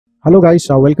Hello guys,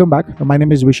 welcome back. My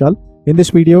name is Vishal. In this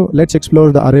video, let's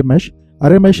explore the array mesh.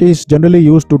 Array mesh is generally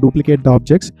used to duplicate the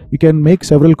objects. You can make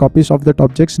several copies of that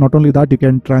objects. Not only that, you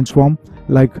can transform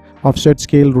like offset,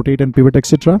 scale, rotate and pivot,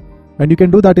 etc. And you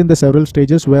can do that in the several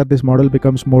stages where this model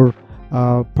becomes more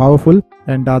powerful,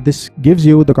 and this gives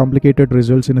you the complicated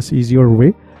results in an easier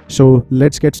way. So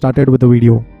let's get started with the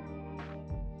video.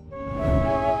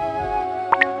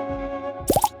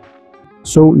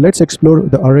 So let's explore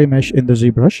the array mesh in the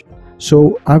ZBrush.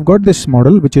 So I've got this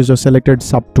model which is a selected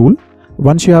sub tool.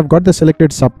 Once you have got the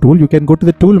selected sub tool, you can go to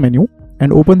the tool menu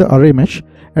and open the array mesh,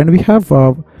 and we have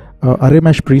array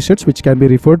mesh presets which can be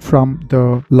referred from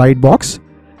the light box,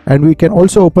 and we can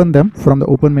also open them from the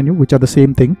open menu, which are the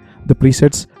same thing, the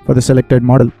presets for the selected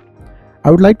model.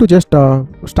 I would like to just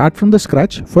start from the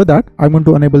scratch. For that, I'm going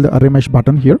to enable the array mesh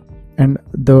button here, and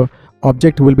the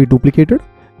object will be duplicated,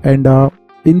 and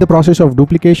in the process of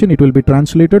duplication, it will be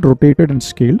translated, rotated and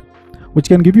scaled, which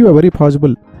can give you a very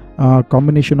possible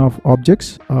combination of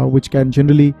objects, which can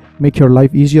generally make your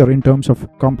life easier in terms of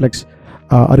complex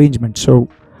arrangement. So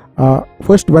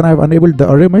first, when I've enabled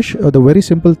the array mesh, the very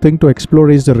simple thing to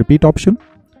explore is the repeat option.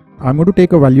 I'm going to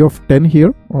take a value of 10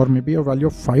 here, or maybe a value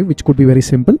of 5, which could be very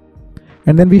simple.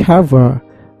 And then we have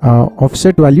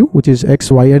offset value, which is X,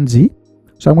 Y and Z.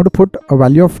 So I'm going to put a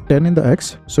value of 10 in the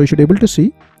X. So you should be able to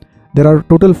see there are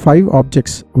total 5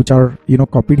 objects which are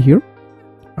copied here.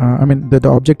 I mean the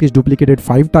object is duplicated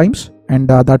 5 times, and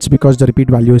that's because the repeat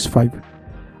value is 5.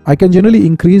 I can generally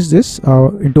increase this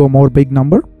into a more big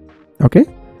number. Okay,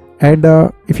 and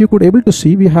if you could able to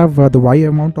see, we have the Y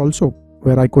amount also,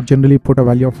 where I could generally put a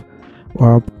value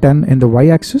of 10 in the Y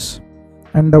axis,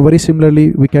 and very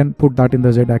similarly we can put that in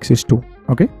the Z axis too.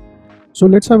 Okay, so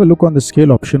let's have a look on the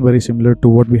scale option, very similar to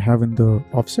what we have in the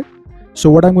offset. So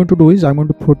what I'm going to do is I'm going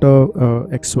to put a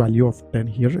X value of 10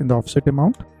 here in the offset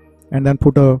amount, and then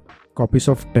put a copies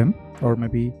of 10 or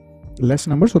maybe less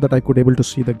number so that I could able to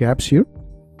see the gaps here.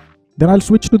 Then I'll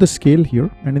switch to the scale here,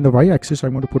 and in the Y axis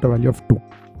I'm going to put a value of 2.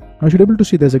 Now you should be able to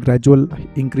see there's a gradual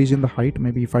increase in the height.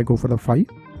 Maybe if I go for the 5,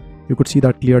 you could see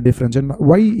that clear difference. And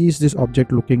why is this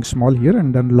object looking small here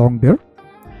and then long there?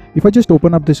 If I just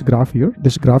open up this graph here,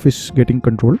 this graph is getting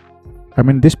controlled. I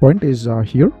mean this point is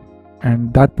here,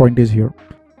 and that point is here.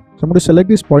 So I'm going to select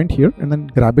this point here and then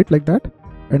grab it like that,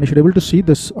 and you should be able to see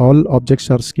this all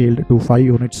objects are scaled to 5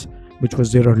 units, which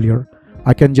was there earlier.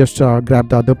 I can just grab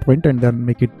the other point and then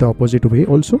make it the opposite way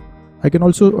also. I can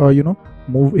also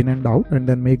move in and out and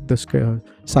then make the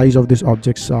size of these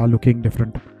objects looking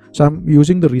different. So I'm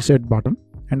using the reset button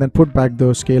and then put back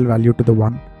the scale value to the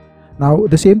 1. Now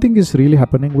the same thing is really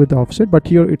happening with the offset, but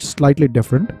here it's slightly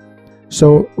different.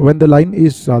 So when the line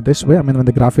is this way, I mean when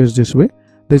the graph is this way,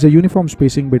 there's a uniform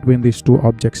spacing between these two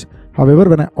objects. However,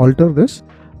 when I alter this,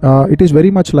 it is very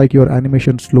much like your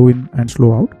animation slow in and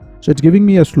slow out. So it's giving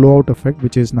me a slow out effect,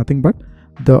 which is nothing but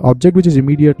the object which is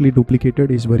immediately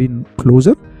duplicated is very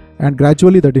closer, and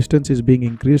gradually the distance is being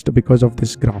increased because of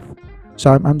this graph.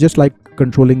 So I'm just like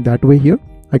controlling that way here.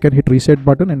 I can hit reset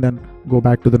button and then go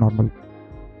back to the normal.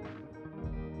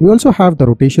 We also have the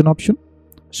rotation option.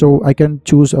 So I can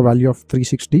choose a value of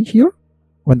 360 here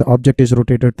when the object is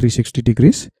rotated 360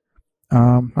 degrees.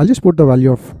 I'll just put the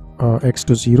value of X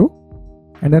to 0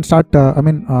 and then start.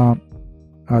 The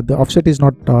offset is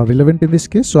not relevant in this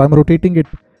case. So I'm rotating it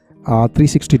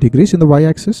 360 degrees in the Y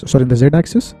axis, sorry, in the Z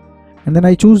axis. And then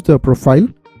I choose the profile,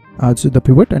 so the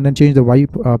pivot, and then change the Y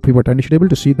pivot. And you should be able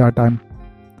to see that I'm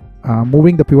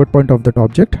moving the pivot point of that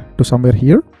object to somewhere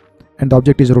here, and the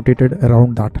object is rotated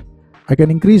around that. I can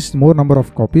increase more number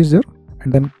of copies there,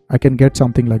 and then I can get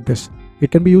something like this. It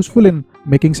can be useful in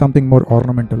making something more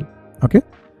ornamental. Okay,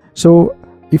 so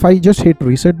if I just hit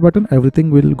reset button, everything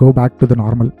will go back to the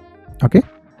normal. Okay,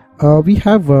 we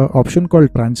have an option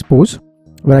called Transpose,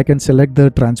 where I can select the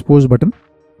Transpose button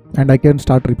and I can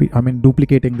start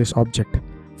duplicating this object.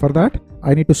 For that,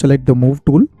 I need to select the Move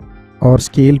tool or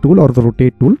Scale tool or the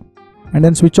Rotate tool, and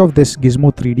then switch off this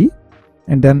Gizmo 3D,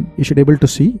 and then you should be able to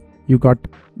see you got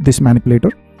this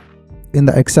manipulator. In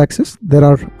the X-axis, there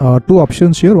are 2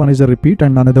 options here. One is a repeat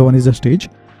and another one is a stage.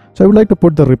 So I would like to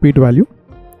put the repeat value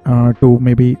to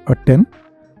maybe a 10.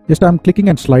 Just I'm clicking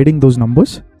and sliding those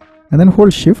numbers, and then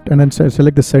hold shift and then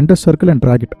select the center circle and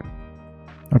drag it.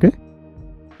 Okay,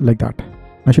 like that.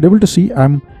 I should be able to see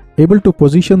I'm able to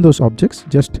position those objects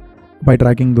just by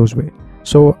dragging those way.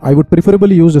 So I would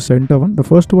preferably use the center one. The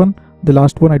first one, the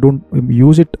last one, I don't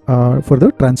use it for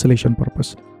the translation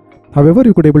purpose. However,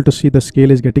 you could able to see the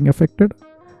scale is getting affected,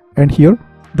 and here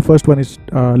the first one is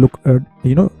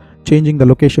changing the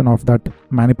location of that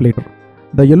manipulator.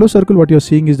 The yellow circle what you're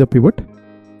seeing is the pivot.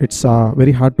 It's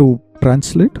very hard to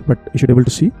translate, but you should be able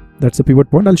to see That's the pivot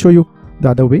point. I'll show you the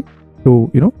other way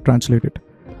to translate it.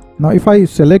 Now if I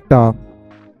select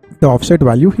the offset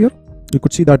value here, you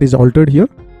could see that is altered here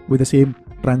with the same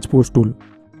transpose tool.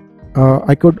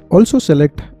 I could also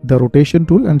select the rotation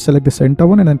tool and select the center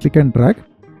one and then click and drag,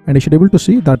 and you should be able to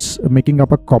see that's making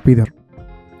up a copy there.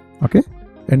 Okay,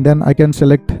 and then I can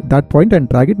select that point and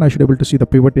drag it, and I should be able to see the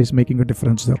pivot is making a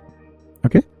difference there.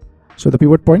 Okay, so the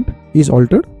pivot point is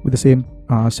altered with the same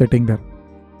setting there.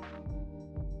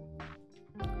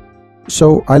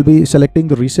 So I'll be selecting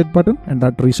the reset button, and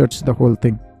that resets the whole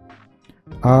thing.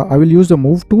 I will use the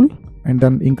move tool and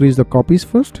then increase the copies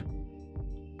first,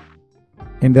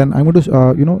 and then I'm going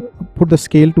to put the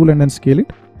scale tool and then scale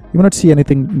it. You will not see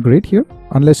anything great here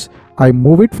unless I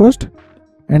move it first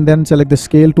and then select the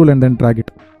scale tool and then drag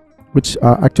it, which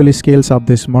actually scales up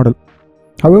this model.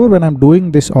 However, when I'm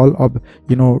doing this all of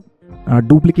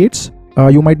duplicates,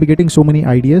 you might be getting so many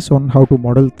ideas on how to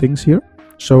model things here.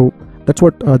 So that's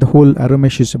what the whole array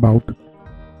mesh is about.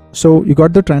 So you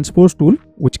got the transpose tool,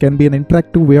 which can be an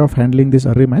interactive way of handling this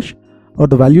array mesh, or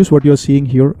the values what you're seeing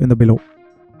here in the below.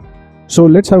 So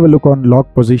let's have a look on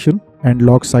log position and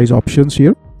log size options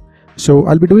here. So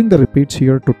I'll be doing the repeats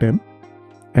here to 10,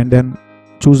 and then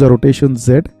choose the rotation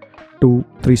Z to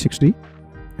 360,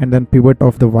 and then pivot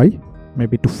of the Y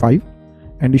maybe to 5.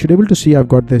 And you should be able to see I've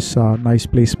got this nice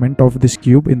placement of this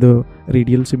cube in the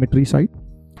radial symmetry side.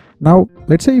 Now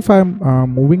let's say if I'm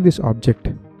moving this object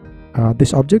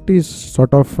is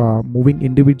sort of moving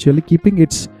individually, keeping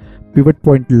its pivot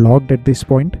point logged at this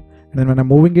point, and then when I'm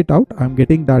moving it out, I'm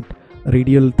getting that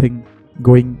radial thing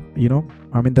going,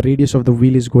 the radius of the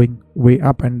wheel is going way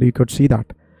up, and you could see that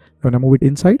when I move it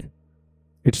inside,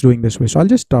 it's doing this way. So I'll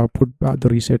just put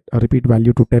the repeat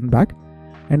value to 10 back,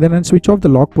 and then I'll switch off the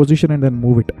lock position and then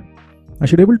move it. I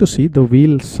should be able to see the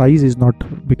wheel size is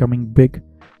not becoming big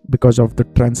because of the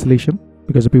translation,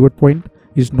 because the pivot point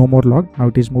is no more locked. Now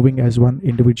it is moving as one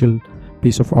individual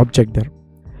piece of object there.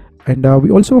 And we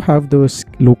also have the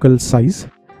local size.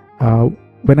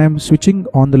 When I'm switching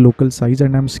on the local size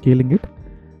and I'm scaling it,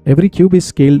 every cube is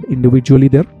scaled individually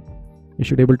there. You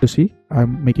should be able to see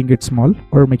I'm making it small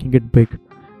or making it big.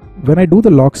 When I do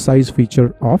the lock size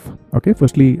feature off, okay,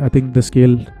 firstly I think the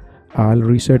scale I'll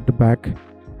reset back,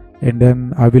 and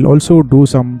then I will also do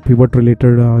some pivot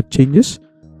related changes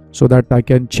so that I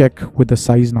can check with the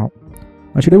size now.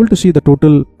 I should be able to see the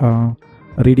total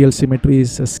radial symmetry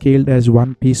is scaled as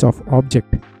one piece of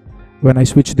object. When I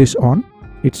switch this on,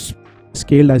 it's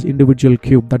scaled as individual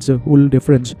cube. That's the whole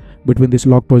difference between this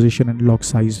log position and log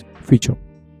size feature.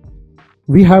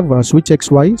 We have switch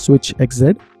XY, switch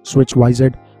XZ, switch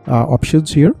YZ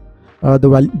options here.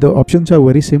 The options are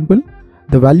very simple.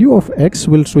 The value of X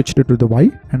will switch to the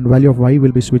Y, and value of Y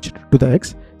will be switched to the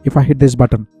X if I hit this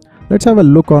button. Let's have a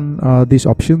look on these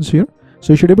options here.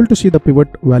 So you should be able to see the pivot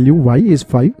value Y is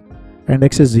 5 and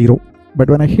X is 0. But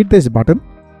when I hit this button,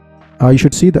 you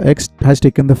should see the X has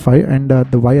taken the 5 and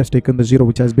the Y has taken the 0,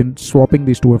 which has been swapping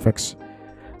these two effects.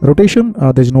 Rotation,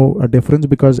 there's no difference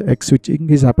because X switching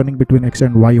is happening between X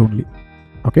and Y only.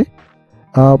 Okay.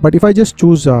 But if I just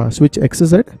choose switch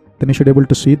XZ, then you should be able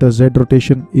to see the Z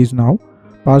rotation is now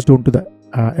passed on to the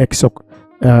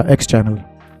X channel.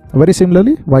 Very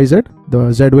similarly, YZ,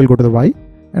 the Z will go to the Y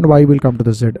and Y will come to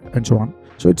the Z, and so on.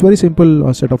 So it's very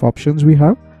simple set of options we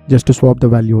have just to swap the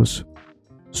values.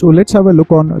 So let's have a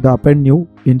look on the append new,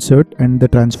 insert and the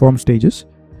transform stages.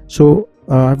 So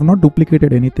I have not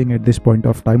duplicated anything at this point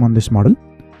of time on this model.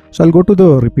 So I'll go to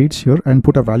the repeats here and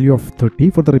put a value of 30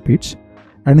 for the repeats.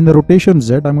 And in the rotation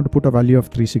Z, I'm going to put a value of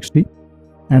 360.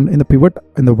 And in the pivot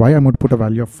in the Y, I'm going to put a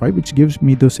value of 5, which gives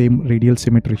me the same radial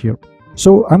symmetry here.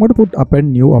 So I'm going to put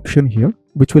append new option here,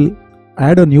 which will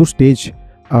add a new stage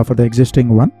for the existing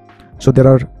one. So there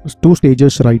are 2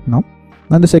 stages right now.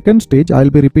 And the second stage, I'll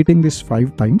be repeating this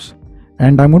 5 times,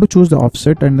 and I'm going to choose the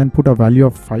offset and then put a value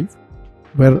of 5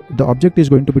 where the object is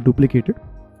going to be duplicated.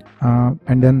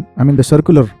 And then the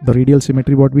circular, the radial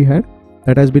symmetry what we had,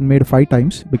 that has been made 5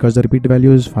 times because the repeat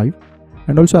value is 5,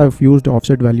 and also I've used the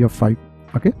offset value of 5.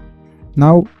 Okay,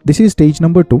 now this is stage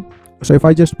number 2. So if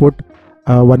I just put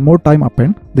one more time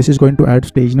append, this is going to add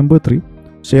stage number 3.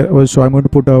 So I'm going to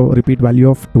put a repeat value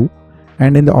of 2,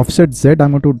 and in the offset Z,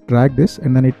 I'm going to drag this,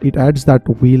 and then it adds that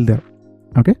wheel there.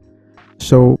 Okay,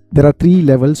 so there are 3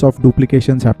 levels of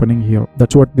duplications happening here.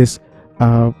 That's what this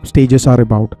stages are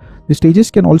about. The stages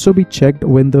can also be checked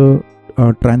when the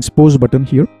transpose button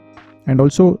here, and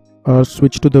also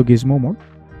switch to the gizmo mode,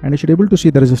 and you should be able to see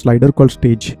there is a slider called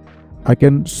stage. I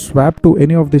can swap to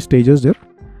any of the stages there.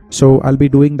 So I'll be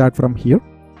doing that from here.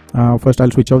 First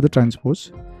I'll switch off the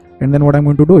transpose, and then what I'm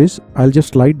going to do is I'll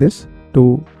just slide this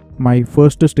to my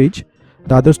first stage,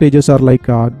 The other stages are like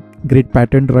grid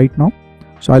patterned right now.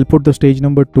 So I'll put the stage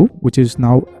number 2, which is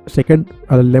now second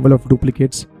level of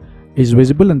duplicates is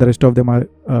visible, and the rest of them are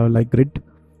like grid.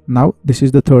 Now this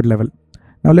is the third level.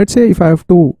 Now let's say if I have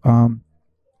to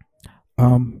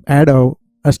add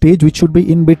a stage which should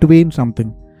be in between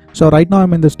something. So right now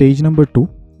I'm in the stage number 2,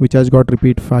 which has got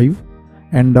repeat 5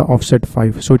 and offset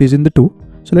 5. So it is in the 2.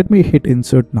 So let me hit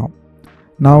insert now.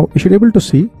 Now you should be able to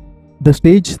see the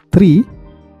stage 3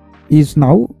 is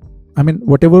now, I mean,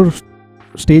 whatever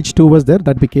stage 2 was there,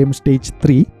 that became stage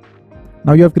 3.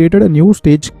 Now you have created a new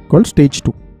stage called stage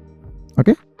 2.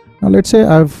 Okay. Now let's say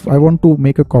I want to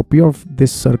make a copy of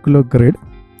this circular grid.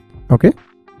 Okay.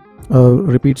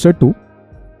 Repeats are 2.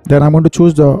 Then I'm going to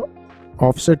choose the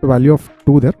offset value of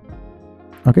 2 there.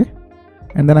 Okay.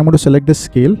 And then I'm going to select the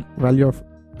scale value of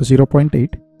 0.8,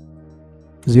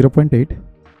 0.8,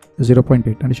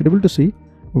 0.8, and you should be able to see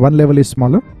one level is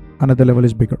smaller, another level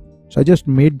is bigger. So I just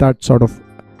made that sort of,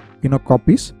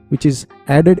 copies, which is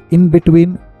added in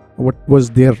between what was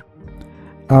there.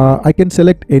 I can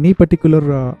select any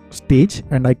particular stage,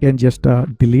 and I can just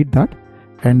delete that,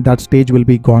 and that stage will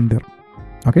be gone there.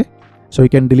 Okay. So you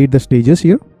can delete the stages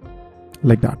here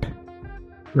like that.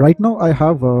 Right now I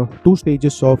have 2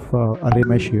 stages of array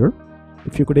mesh here.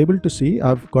 If you could able to see,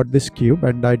 I've got this cube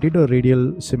and I did a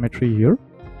radial symmetry here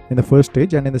in the first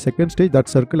stage, and in the second stage that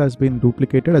circle has been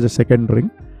duplicated as a second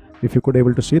ring. If you could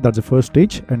able to see, that's the first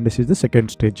stage and this is the second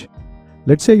stage.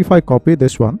 Let's say if I copy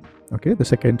this one, okay, the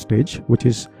second stage, which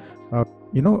is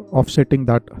offsetting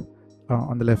that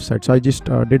on the left side. So I just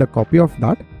did a copy of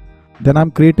that. Then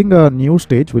I'm creating a new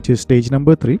stage, which is stage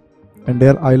number 3, and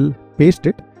there I'll paste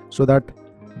it so that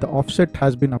the offset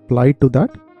has been applied to that,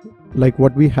 like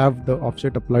what we have the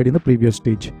offset applied in the previous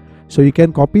stage. So you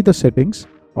can copy the settings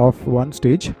of one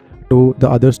stage to the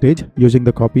other stage using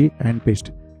the copy and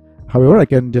paste. However, I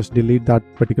can just delete that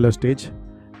particular stage,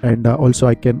 and also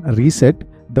I can reset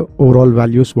the overall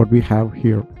values what we have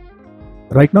here.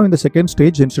 Right now in the second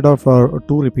stage, instead of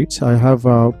 2 repeats, I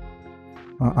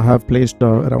have placed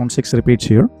around 6 repeats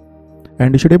here,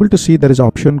 and you should be able to see there is an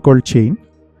option called chain.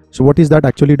 So what is that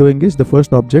actually doing is the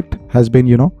first object has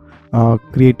been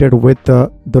created with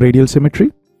the radial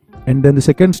symmetry, and then the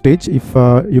second stage, if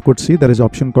you could see, there is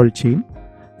option called chain.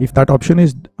 If that option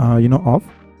is off,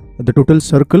 the total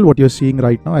circle what you're seeing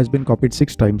right now has been copied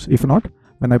 6 times. If not,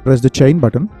 when I press the chain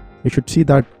button, you should see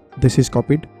that this is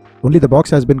copied. Only the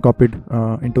box has been copied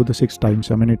into the 6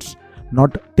 times. I mean, it's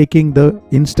not taking the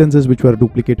instances which were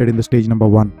duplicated in the stage number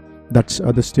 1. That's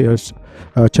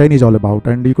the chain is all about.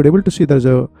 And you could able to see there's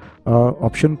a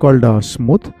option called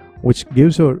smooth, which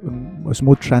gives a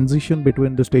smooth transition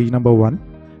between the stage number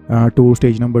 1 to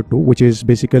stage number 2, which is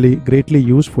basically greatly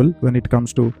useful when it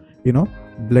comes to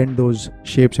blend those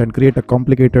shapes and create a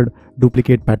complicated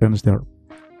duplicate patterns there.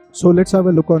 So let's have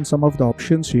a look on some of the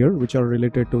options here which are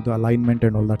related to the alignment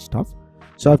and all that stuff.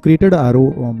 So I've created an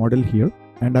arrow model here,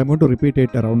 and I'm going to repeat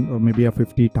it around maybe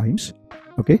 50 times.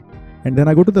 Okay. And then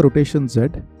I go to the rotation Z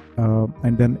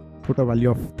and then put a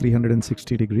value of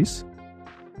 360 degrees.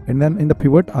 And then in the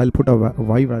pivot, I'll put a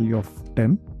Y value of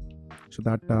 10. So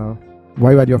that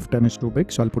Y value of 10 is too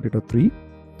big. So I'll put it at 3.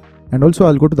 And also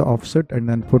I'll go to the offset and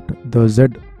then put the Z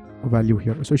value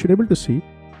here. So you should be able to see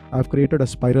I've created a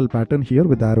spiral pattern here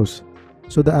with arrows.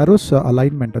 So the arrows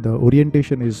alignment, the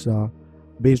orientation is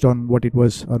based on what it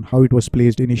was, on how it was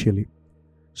placed initially.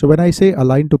 So when I say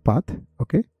align to path,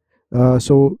 okay,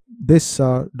 so this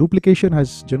duplication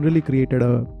has generally created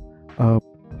a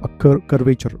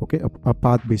curvature, okay, a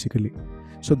path basically.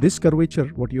 So this curvature,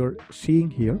 what you're seeing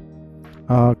here,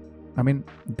 I mean,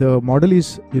 the model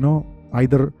is,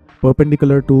 either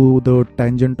perpendicular to the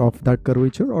tangent of that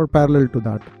curvature or parallel to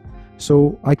that.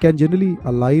 So I can generally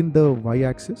align the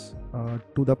y-axis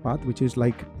to the path, which is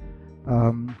like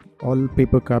all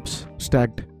paper cups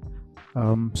stacked,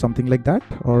 something like that.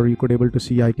 Or you could able to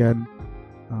see I can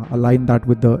align that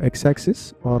with the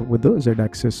x-axis or with the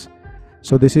z-axis.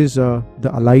 So this is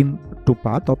the align to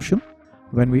path option.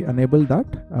 When we enable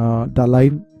that, the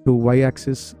align to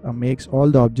y-axis makes all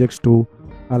the objects to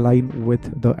align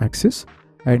with the axis,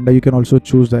 and you can also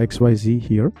choose the XYZ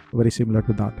here, very similar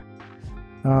to that.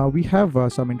 We have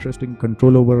some interesting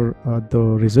control over the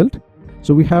result.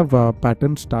 So we have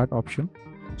pattern start option.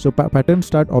 So pattern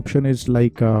start option is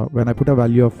like when I put a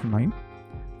value of 9,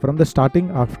 from the starting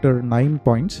after 9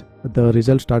 points, the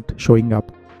results start showing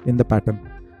up in the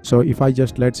pattern. So if I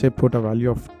just, let's say, put a value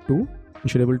of 2, you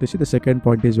should be able to see the second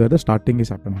point is where the starting is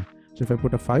happening. So if I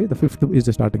put a 5, the 5th is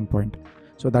the starting point.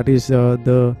 So that is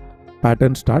the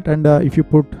pattern start. And if you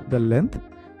put the length,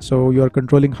 so you are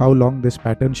controlling how long this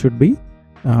pattern should be,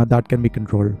 that can be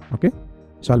controlled. Okay.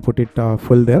 so I'll put it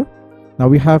full there. Now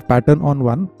we have pattern on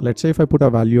 1. Let's say if I put a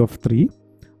value of 3,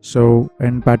 so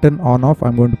and pattern on off,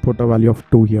 I'm going to put a value of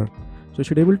 2 here. So you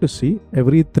should be able to see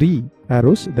every 3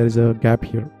 arrows there is a gap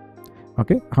here.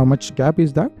 Okay, how much gap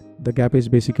is that? The gap is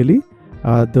basically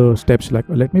the steps. Like,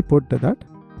 let me put that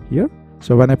here.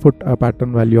 So when I put a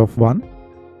pattern value of 1,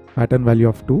 pattern value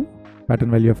of 2, pattern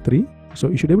value of 3, so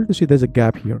you should be able to see there's a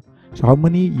gap here. So how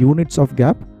many units of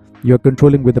gap you're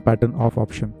controlling with the pattern off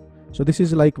option. So this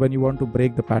is like when you want to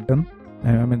break the pattern,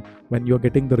 I mean when you're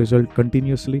getting the result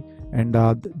continuously and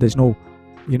there's no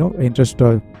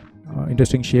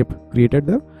interesting shape created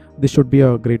there, this should be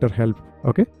a greater help.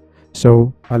 Okay,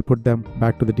 so I'll put them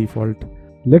back to the default.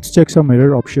 Let's check some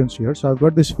mirror options here. So I've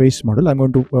got this face model. I'm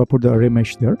going to put the array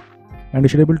mesh there, and you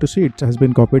should be able to see it has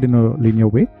been copied in a linear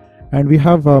way. And we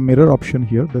have a mirror option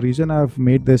here. The reason I've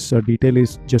made this detail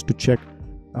is just to check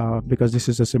because this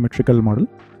is a symmetrical model.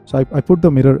 So I put the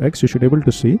mirror X. You should be able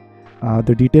to see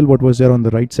the detail what was there on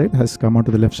the right side has come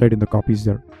onto the left side in the copies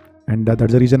there, and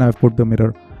that's the reason I've put the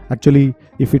mirror. Actually,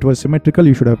 if it was symmetrical,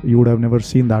 you would have never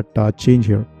seen that change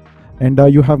here. And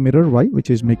you have mirror Y, which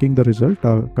is making the result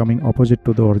coming opposite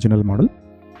to the original model.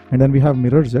 And then we have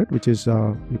mirror Z, which is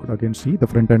you could again see the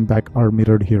front and back are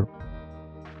mirrored here.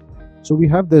 So we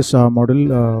have this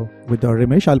model with the array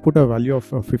mesh. I'll put a value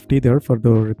of 50 there for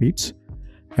the repeats,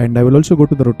 and I will also go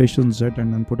to the rotation Z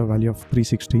and then put a value of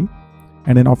 360,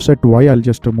 and then offset Y I'll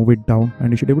just move it down,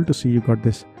 and you should be able to see you got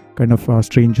this kind of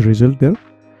strange result there.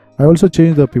 I also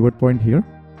changed the pivot point here,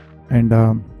 and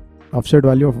offset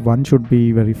value of 1 should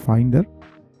be very fine there.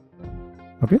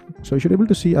 Okay, so you should be able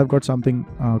to see I've got something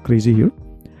crazy here.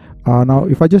 Now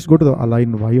if I just go to the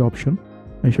align Y option,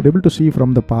 I should be able to see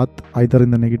from the path either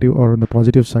in the negative or on the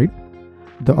positive side,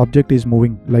 the object is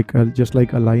moving like just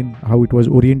like a line how it was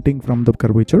orienting from the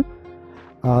curvature.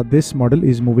 This model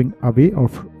is moving away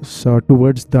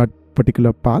towards that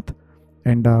particular path,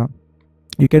 and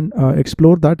you can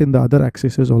explore that in the other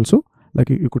axes also. Like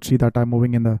you could see that I'm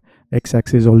moving in the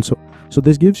x-axis also. So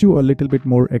this gives you a little bit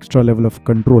more extra level of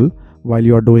control while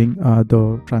you are doing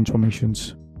the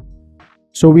transformations.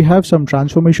 So we have some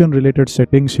transformation related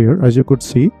settings here. As you could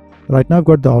see, right now I've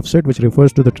got the offset, which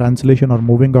refers to the translation or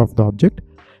moving of the object,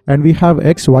 and we have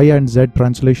X, Y and Z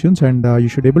translations, and you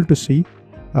should be able to see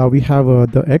we have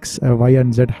the X, Y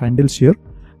and Z handles here,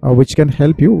 which can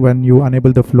help you when you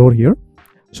enable the floor here.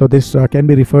 So this can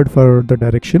be referred for the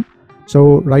direction.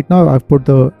 So right now I've put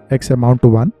the X amount to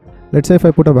 1. Let's say if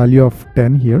I put a value of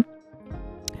 10 here,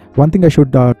 one thing I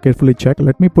should carefully check.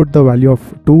 Let me put the value of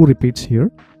 2 repeats here.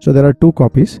 So there are 2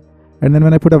 copies, and then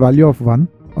when I put a value of 1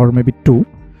 or maybe 2,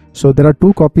 so there are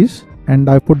 2 copies and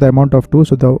I put the amount of 2,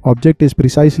 so the object is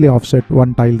precisely offset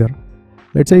 1 tile there.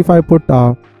 Let's say if I put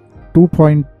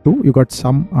 2.2, you got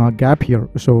some gap here.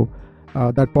 So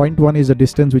that 0.1 is the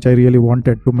distance which I really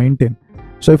wanted to maintain.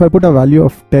 So if I put a value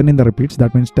of 10 in the repeats,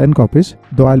 that means 10 copies,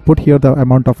 though I'll put here the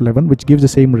amount of 11, which gives the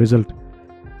same result.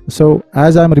 So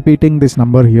as I'm repeating this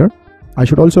number here, I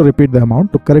should also repeat the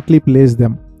amount to correctly place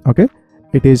them. Okay,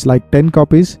 it is like 10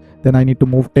 copies, then I need to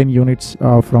move 10 units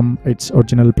from its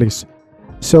original place.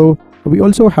 So we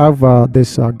also have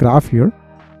this graph here.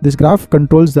 This graph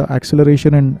controls the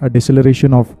acceleration and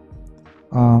deceleration of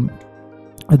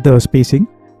the spacing.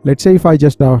 Let's say if I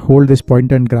just hold this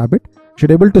point and grab it, you should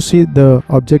be able to see the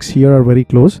objects here are very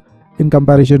close in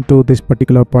comparison to this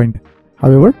particular point.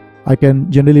 However, I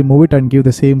can generally move it and give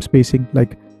the same spacing.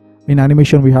 Like in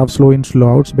animation we have slow in,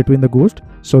 slow outs between the ghost,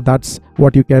 so that's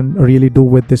what you can really do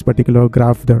with this particular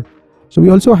graph there. So we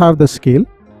also have the scale.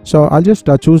 So I'll just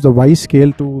choose the Y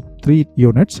scale to 3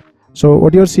 units. So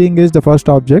what you're seeing is the first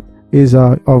object is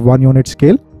of 1 unit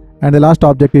scale, and the last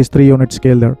object is 3 unit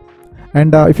scale there.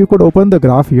 And if you could open the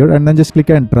graph here and then just click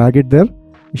and drag it there,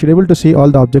 you should be able to see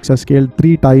all the objects are scaled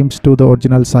 3 times to the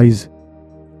original size.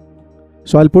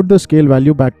 So I'll put the scale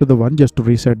value back to the 1 just to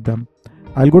reset them.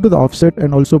 I'll go to the offset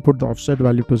and also put the offset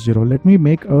value to 0. Let me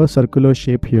make a circular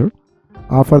shape here.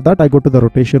 For that I go to the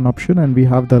rotation option, and we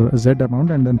have the Z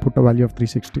amount, and then put a value of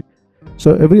 360.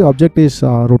 So every object is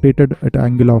rotated at an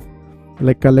angle of,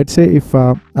 like let's say if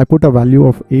I put a value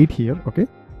of 8 here, okay,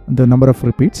 the number of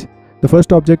repeats, the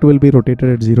first object will be rotated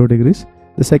at 0 degrees,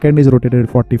 the second is rotated at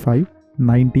 45,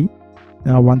 90,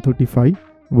 135,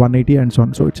 180 and so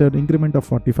on. So it's an increment of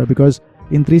 45, because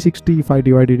in 360 if I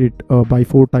divided it by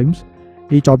 4 times,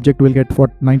 each object will get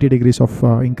 90 degrees of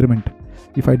increment.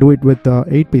 If I do it with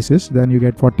 8 pieces, then you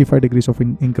get 45 degrees of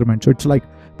increment. So it's like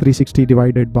 360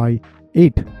 divided by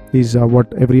 8 is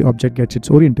what every object gets its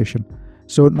orientation.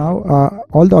 So now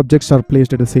all the objects are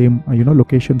placed at the same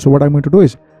location. So what I'm going to do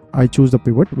is I choose the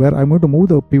pivot, where I'm going to move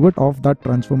the pivot of that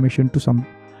transformation to some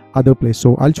other place.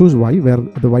 So I'll choose Y, where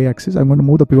the Y axis, I'm going to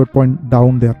move the pivot point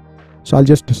down there. So I'll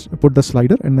just put the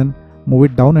slider and then move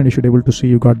it down, and you should be able to see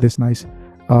you got this nice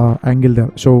angle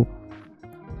there. So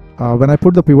when I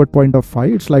put the pivot point of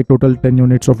 5, it's like total 10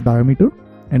 units of diameter,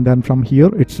 and then from here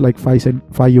it's like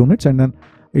 5 units, and then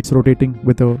it's rotating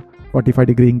with a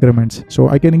 45-degree increments. So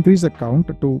I can increase the count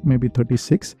to maybe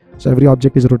 36. So every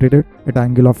object is rotated at an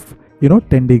angle of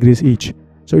 10 degrees each.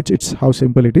 So it's how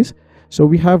simple it is. So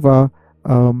we have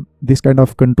this kind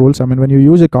of controls. I mean, when you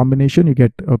use a combination, you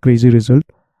get a crazy result.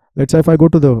 Let's say if I go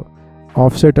to the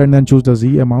offset and then choose the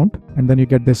Z amount, and then you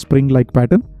get this spring-like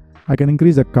pattern. I can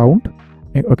increase the count,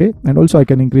 okay, and also I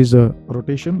can increase the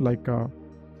rotation like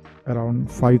around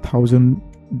 5000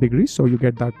 degrees. So you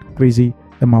get that crazy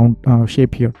amount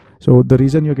shape here. So the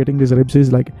reason you're getting these ribs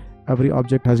is like every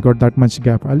object has got that much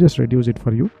gap. I'll just reduce it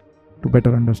for you to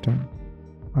better understand.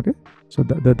 Okay, so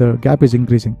the gap is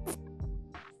increasing.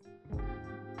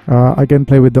 I can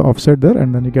play with the offset there,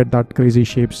 and then you get that crazy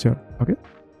shapes here. Okay,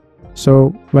 so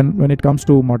when it comes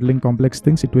to modeling complex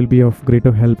things, it will be of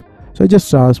greater help. So I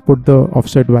just put the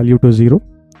offset value to 0,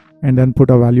 and then put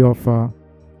a value of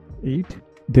 8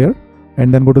 there,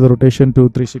 and then go to the rotation to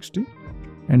 360,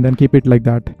 and then keep it like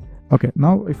that. Okay,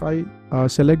 now if I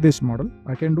select this model,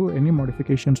 I can do any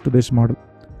modifications to this model.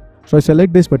 So I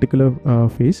select this particular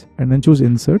face and then choose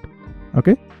insert,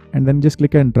 okay, and then just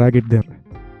click and drag it there.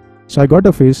 So I got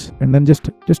a face, and then just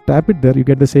tap it there, you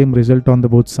get the same result on the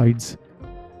both sides.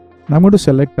 Now I'm going to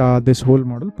select this whole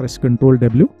model, press Ctrl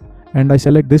W, and I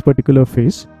select this particular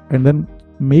face, and then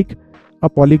make a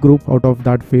polygroup out of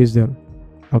that face there.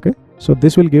 Okay, so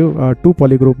this will give a 2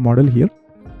 polygroup model here.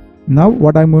 Now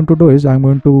what I'm going to do is I'm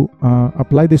going to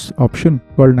apply this option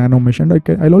called nano mesh, and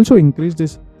I'll also increase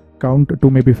this count to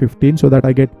maybe 15 so that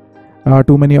I get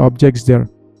too many objects there.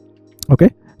 Okay,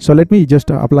 so let me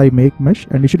just apply make mesh,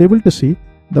 and you should be able to see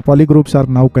the polygroups are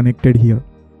now connected here.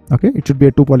 Okay, it should be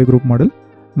a 2 polygroup model.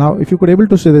 Now if you could able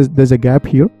to see there's a gap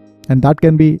here, and that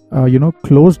can be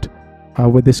closed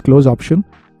with this close option,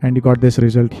 and you got this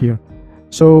result here.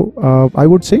 So I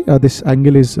would say this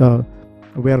angle is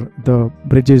where the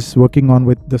bridge is working on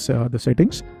with the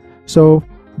settings. So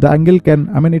the angle can,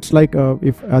 I mean, it's like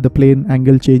if the plane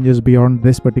angle changes beyond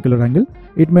this particular angle,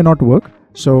 it may not work.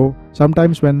 So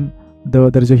sometimes when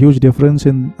there is a huge difference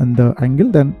in the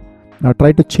angle, then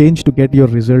try to change to get your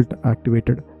result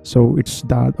activated. So it's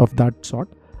that of that sort.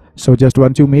 So just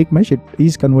once you make mesh, it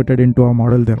is converted into a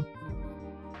model there.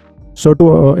 So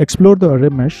to explore the array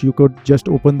mesh, you could just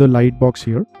open the Lightbox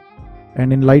here,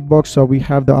 and in Lightbox we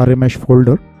have the array mesh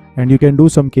folder, and you can do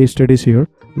some case studies here,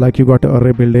 like you got an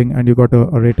array building and you got an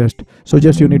array test. So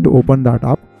just you need to open that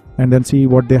up and then see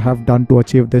what they have done to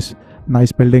achieve this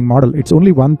nice building model. It's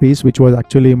only one piece which was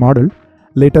actually modeled.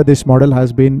 Later this model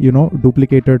has been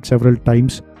duplicated several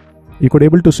times. You could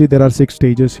able to see there are 6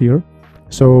 stages here.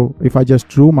 So if I just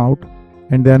zoom out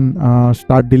and then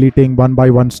start deleting one by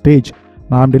one stage,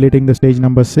 now I'm deleting the stage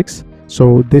number 6.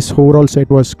 So this overall set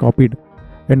was copied,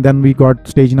 and then we got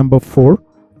stage number 4.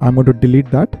 I'm going to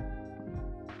delete that.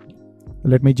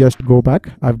 Let me just go back.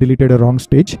 I've deleted a wrong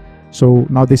stage. So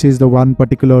now this is the one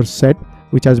particular set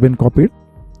which has been copied.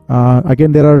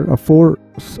 Again, there are 4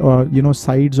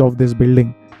 sides of this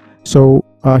building. So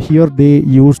here they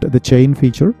used the chain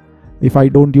feature. If I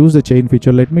don't use the chain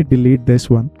feature, let me delete this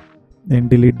one and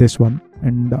delete this one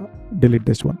and delete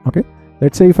this one. Okay,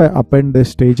 let's say if I append this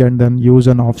stage and then use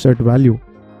an offset value,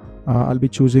 I'll be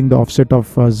choosing the offset of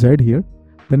Z here.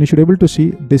 Then you should be able to see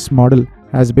this model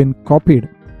has been copied,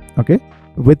 okay,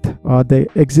 with the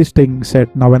existing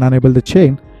set. Now when I enable the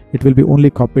chain, it will be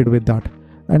only copied with that,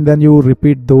 and then you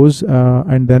repeat those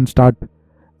and then start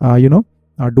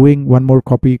doing one more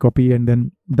copy, and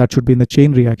then that should be in the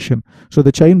chain reaction. So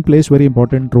the chain plays very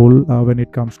important role when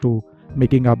it comes to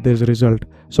making up this result.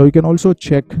 So you can also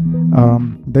check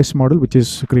this model, which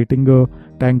is creating a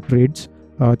tank trades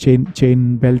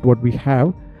chain belt what we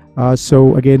have.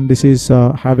 So again, this is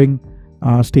having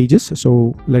stages.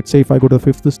 So let's say if I go to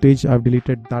the 5th stage, I've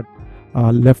deleted that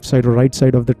left side or right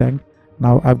side of the tank.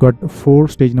 Now I've got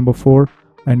stage number 4,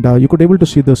 and you could able to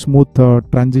see the smooth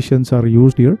transitions are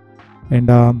used here. And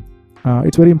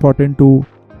it's very important to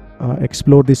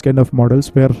explore this kind of models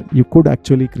where you could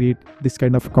actually create this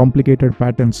kind of complicated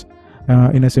patterns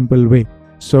in a simple way.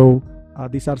 So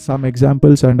these are some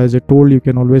examples, and as I told, you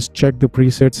can always check the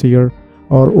presets here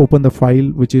or open the file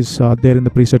which is there in the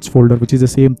presets folder, which is the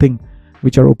same thing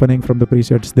which are opening from the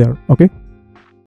presets there. Okay.